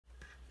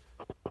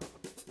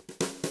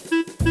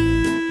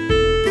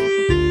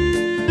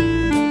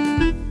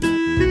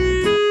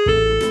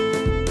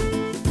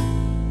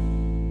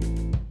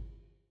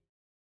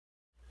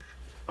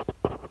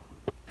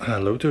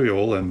Hello to you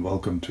all and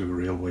welcome to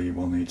Railway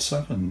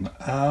 187.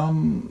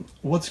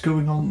 What's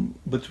going on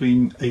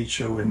between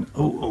HO and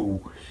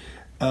OO?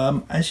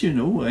 As you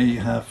know, I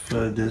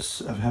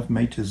have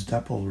made this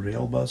Dapple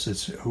rail bus.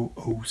 It's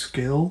OO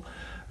scale,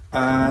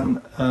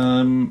 and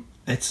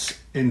it's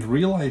in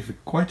real life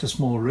quite a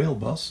small rail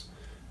bus,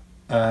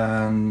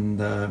 and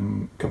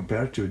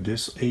compared to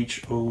this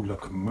HO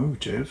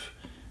locomotive,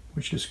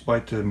 which is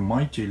quite a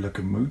mighty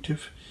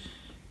locomotive,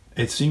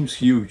 it seems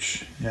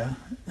huge. Yeah.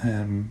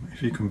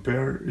 If you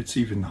compare, it's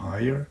even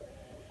higher.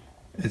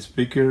 It's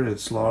bigger,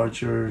 it's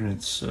larger, and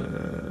it's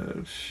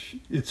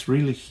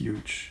really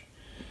huge.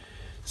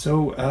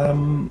 So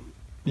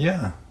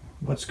yeah,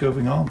 what's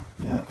going on?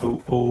 Yeah,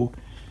 OO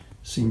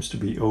seems to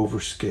be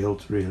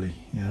overscaled, really.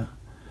 Yeah.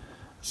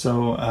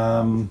 So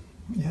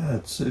yeah,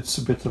 it's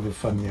a bit of a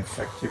funny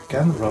effect.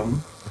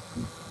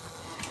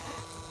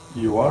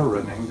 You are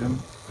running them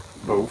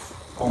both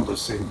on the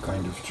same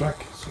kind of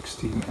track,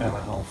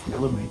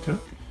 16.5mm,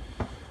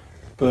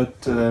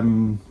 but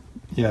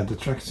yeah, the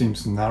track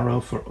seems narrow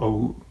for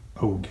O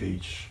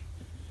gauge.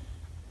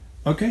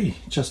 Okay,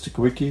 just a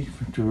quickie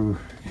to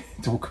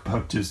talk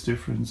about this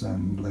difference,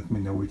 and let me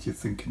know what you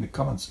think in the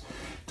comments.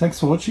 Thanks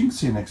for watching,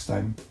 see you next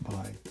time,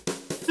 bye.